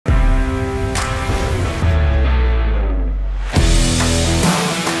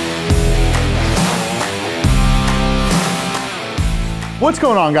What's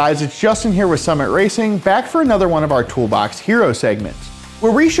going on, guys? It's Justin here with Summit Racing, back for another one of our Toolbox Hero segments,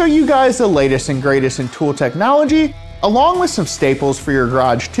 where we show you guys the latest and greatest in tool technology, along with some staples for your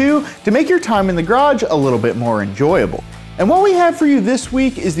garage too, to make your time in the garage a little bit more enjoyable. And what we have for you this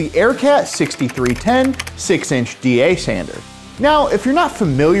week is the Aircat 6310 6-inch DA sander. Now, if you're not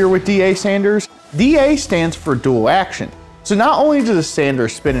familiar with DA sanders, DA stands for dual action. So not only does the sander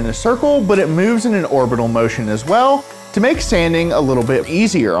spin in a circle, but it moves in an orbital motion as well to make sanding a little bit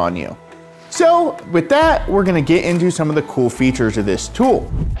easier on you. So with that, we're gonna get into some of the cool features of this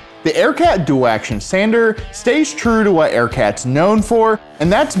tool. The Aircat dual action sander stays true to what Aircat's known for,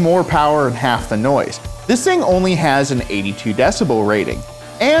 and that's more power and half the noise. This thing only has an 82 decibel rating.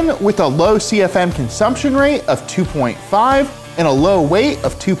 And with a low CFM consumption rate of 2.5 and a low weight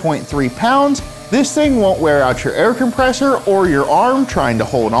of 2.3 pounds, this thing won't wear out your air compressor or your arm trying to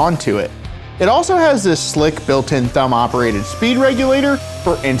hold on to it. It also has this slick built-in thumb-operated speed regulator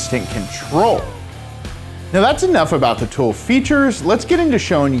for instant control. Now that's enough about the tool features. Let's get into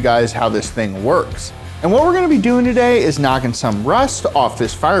showing you guys how this thing works. And what we're gonna be doing today is knocking some rust off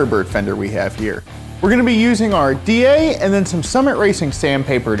this Firebird fender we have here. We're gonna be using our DA and then some Summit Racing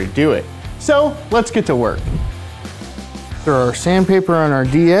sandpaper to do it. So let's get to work. Throw our sandpaper on our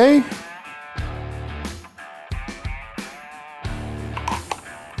DA.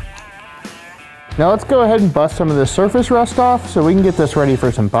 Now let's go ahead and bust some of the surface rust off so we can get this ready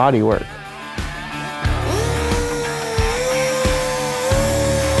for some body work.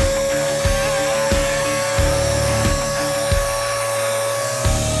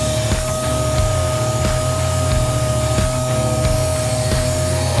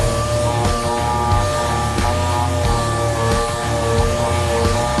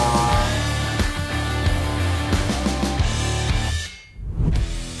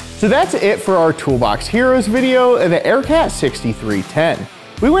 So that's it for our Toolbox Heroes video of the Aircat 6310.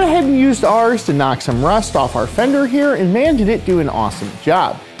 We went ahead and used ours to knock some rust off our fender here, and man, did it do an awesome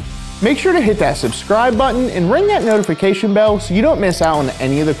job. Make sure to hit that subscribe button and ring that notification bell so you don't miss out on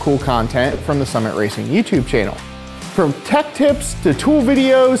any of the cool content from the Summit Racing YouTube channel. From tech tips to tool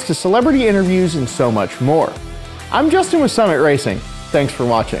videos to celebrity interviews and so much more. I'm Justin with Summit Racing. Thanks for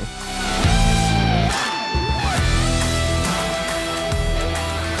watching.